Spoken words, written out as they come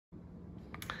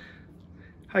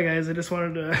Hi guys, I just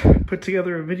wanted to put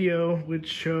together a video which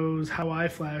shows how I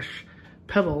flash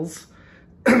pedals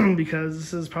because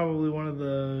this is probably one of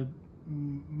the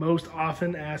most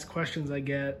often asked questions I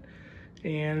get,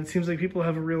 and it seems like people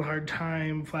have a real hard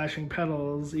time flashing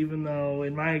pedals, even though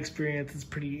in my experience it's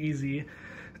pretty easy.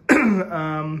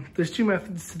 There's two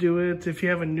methods to do it. If you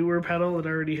have a newer pedal that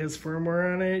already has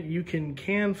firmware on it, you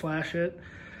can flash it,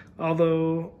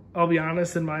 although I'll be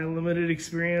honest, in my limited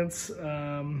experience,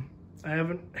 I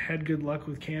haven't had good luck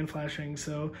with can flashing,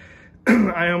 so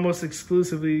I almost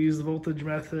exclusively use the voltage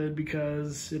method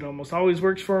because it almost always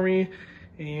works for me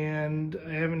and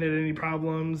I haven't had any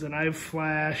problems. And I've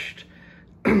flashed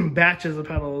batches of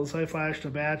pedals. I flashed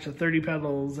a batch of 30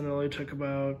 pedals and it only took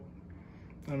about,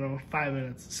 I don't know, 5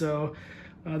 minutes. So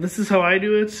this is how I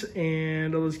do it,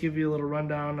 and I'll just give you a little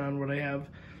rundown on what I have.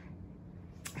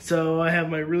 So I have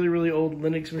my really old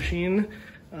Linux machine.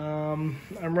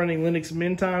 I'm running Linux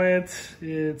Mint on it.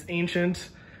 It's ancient,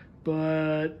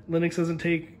 but Linux doesn't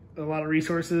take a lot of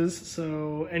resources,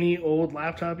 so any old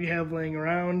laptop you have laying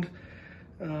around,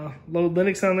 load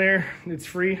Linux on there. It's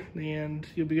free and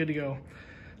you'll be good to go.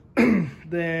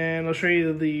 Then I'll show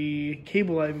you the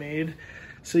cable I made.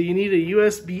 So you need a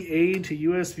USB-A to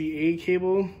USB-A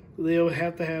cable. They'll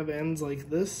have to have ends like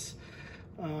this.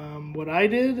 What I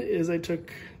did is I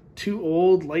took two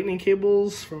old lightning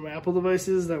cables from Apple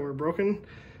devices that were broken,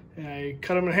 and I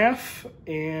cut them in half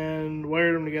and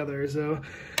wired them together. So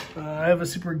I have a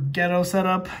super ghetto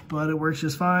setup, but it works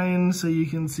just fine. So you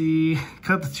can see,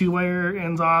 cut the two wire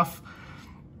ends off.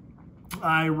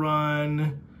 I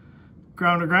run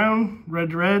ground to ground,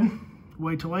 red to red,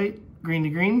 white to white, green to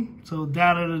green. So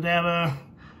data to data,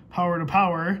 power to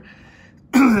power.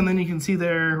 And then you can see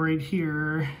there right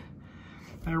here,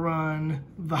 I run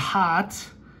the hot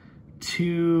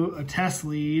to a test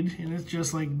lead, and it's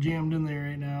just like jammed in there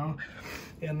right now.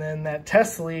 And then that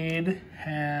test lead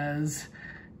has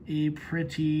a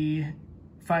pretty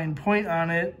fine point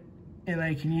on it, and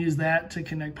I can use that to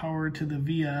connect power to the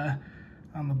via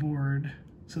on the board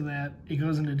so that it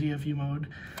goes into DFU mode.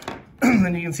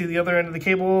 Then you can see the other end of the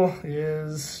cable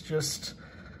is just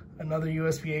another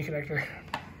USB-A connector.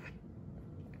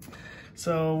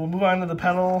 So we'll move on to the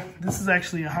pedal. This is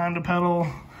actually a Honda pedal.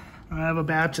 I have a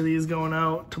batch of these going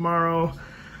out tomorrow.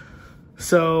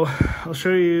 So I'll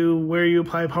show you where you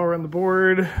apply power on the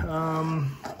board. I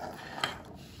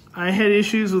had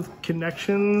issues with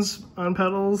connections on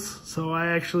pedals, so I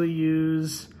actually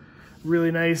use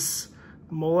really nice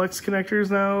Molex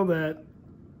connectors now that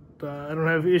I don't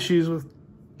have issues with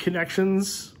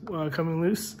connections coming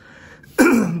loose.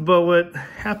 But what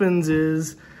happens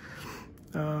is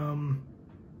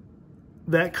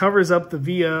that covers up the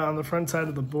via on the front side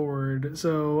of the board.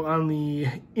 So on the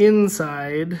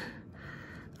inside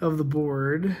of the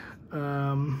board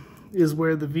is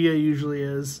where the via usually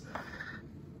is.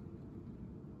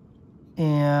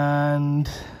 And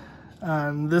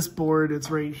on this board, it's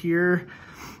right here,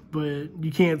 but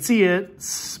you can't see it.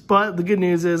 But the good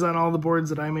news is on all the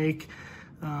boards that I make,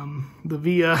 the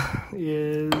via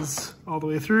is all the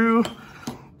way through.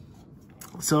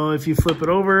 So if you flip it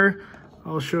over,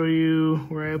 I'll show you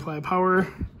where I apply power.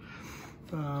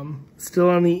 Still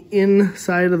on the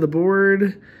inside of the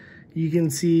board, you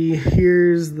can see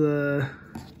here's the,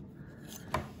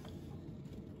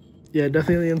 yeah,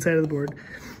 definitely the inside of the board.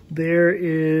 There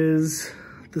is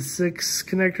the 6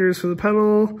 connectors for the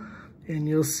pedal, and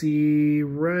you'll see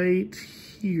right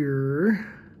here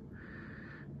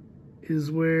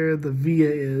is where the via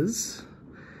is.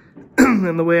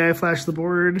 And the way I flash the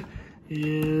board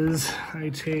is I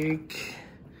take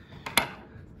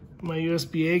my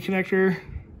USB-A connector.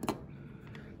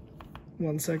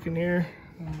 1 second here,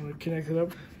 I'm gonna connect it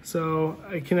up. So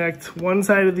I connect one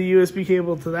side of the USB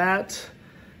cable to that,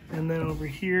 and then over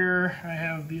here I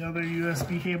have the other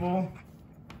USB cable.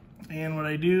 And what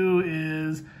I do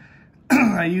is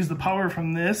I use the power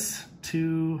from this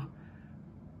to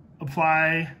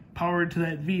apply power to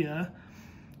that via,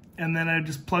 and then I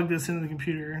just plug this into the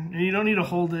computer. And you don't need to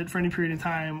hold it for any period of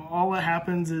time. All that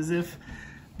happens is if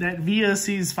that via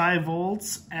sees 5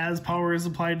 volts as power is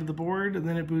applied to the board, and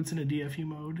then it boots into DFU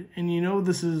mode. And you know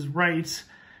this is right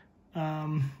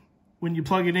when you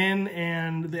plug it in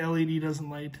and the LED doesn't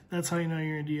light. That's how you know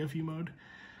you're in DFU mode.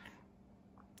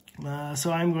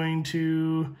 So I'm going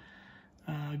to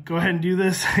go ahead and do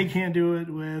this. I can't do it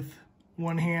with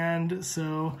one hand.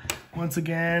 So once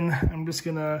again, I'm just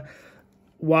gonna,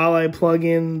 while I plug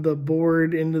in the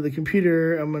board into the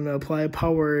computer, I'm going to apply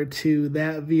power to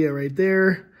that via right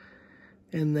there,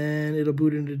 and then it'll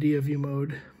boot into DFU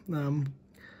mode.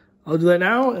 I'll do that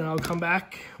now, and I'll come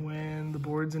back when the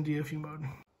board's in DFU mode.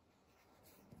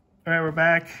 All right, we're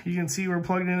back. You can see we're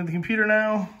plugged into the computer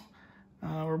now.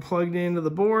 We're plugged into the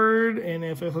board, and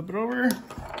if I flip it over,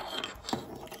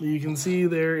 you can see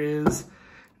there is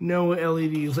no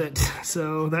LED lit.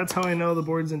 So that's how I know the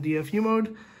board's in DFU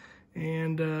mode.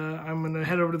 And I'm gonna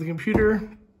head over to the computer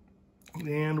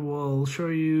and we'll show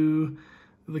you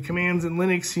the commands in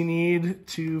Linux you need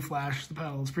to flash the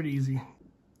pedal. It's pretty easy.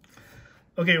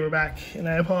 Okay, we're back, and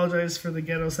I apologize for the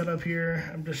ghetto setup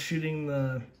here. I'm just shooting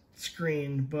the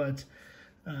screen, but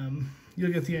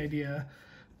you'll get the idea.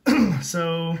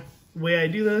 So the way I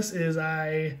do this is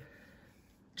I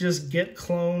just git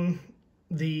clone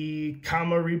the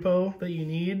comma repo that you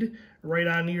need right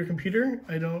onto your computer.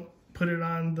 I don't put it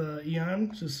on the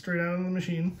Eon, just straight out on the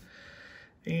machine.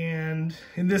 And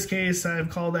in this case,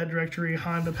 I've called that directory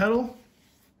Honda Pedal,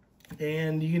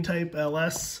 and you can type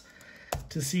ls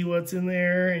to see what's in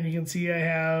there, and you can see I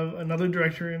have another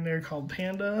directory in there called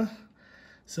Panda.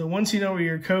 So once you know where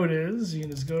your code is, you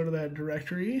can just go to that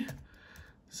directory.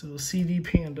 So cd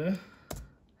panda,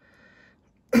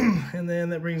 and then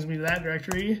that brings me to that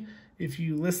directory. If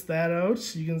you list that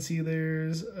out, you can see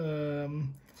there's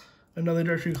another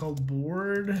directory called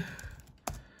board.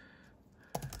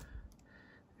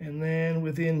 And then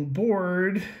within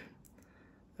board,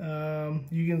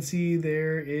 you can see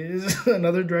there is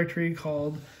another directory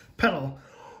called pedal.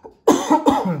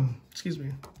 Excuse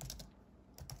me.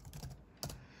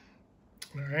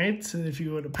 All right, so if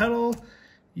you go to pedal,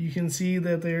 you can see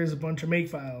that there's a bunch of make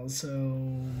files. So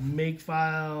make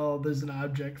file, there's an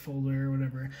object folder, or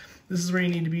whatever. This is where you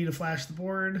need to be to flash the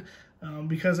board.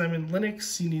 Because I'm in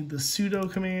Linux, you need the sudo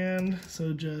command.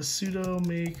 So just sudo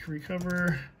make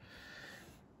recover.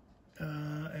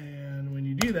 And when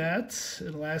you do that,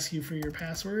 it'll ask you for your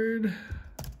password.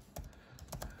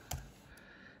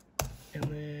 And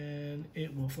then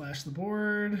it will flash the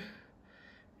board.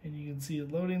 And you can see it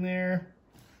loading there.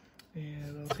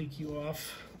 And I'll take you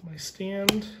off my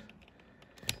stand.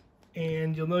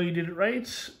 And you'll know you did it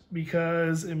right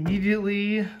because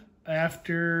immediately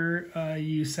after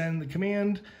you send the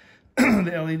command,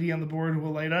 the LED on the board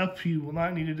will light up. You will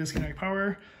not need to disconnect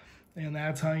power. And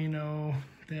that's how you know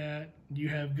that you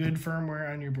have good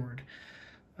firmware on your board.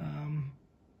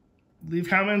 Leave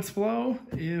comments below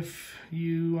if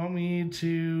you want me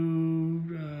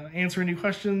to answer any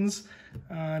questions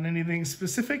on anything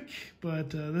specific,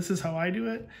 but this is how I do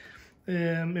it.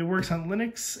 It works on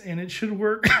Linux, and it should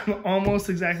work almost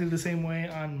exactly the same way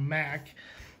on Mac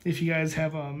if you guys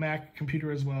have a Mac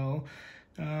computer as well.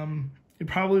 It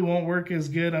probably won't work as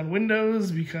good on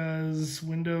Windows because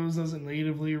Windows doesn't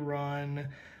natively run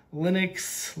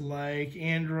Linux like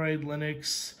Android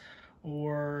Linux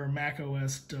or Mac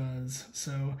OS does.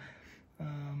 So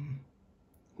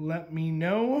let me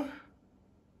know,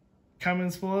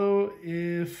 comments below,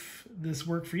 if this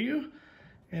worked for you,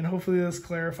 and hopefully this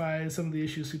clarifies some of the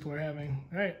issues people are having.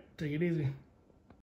 All right, take it easy.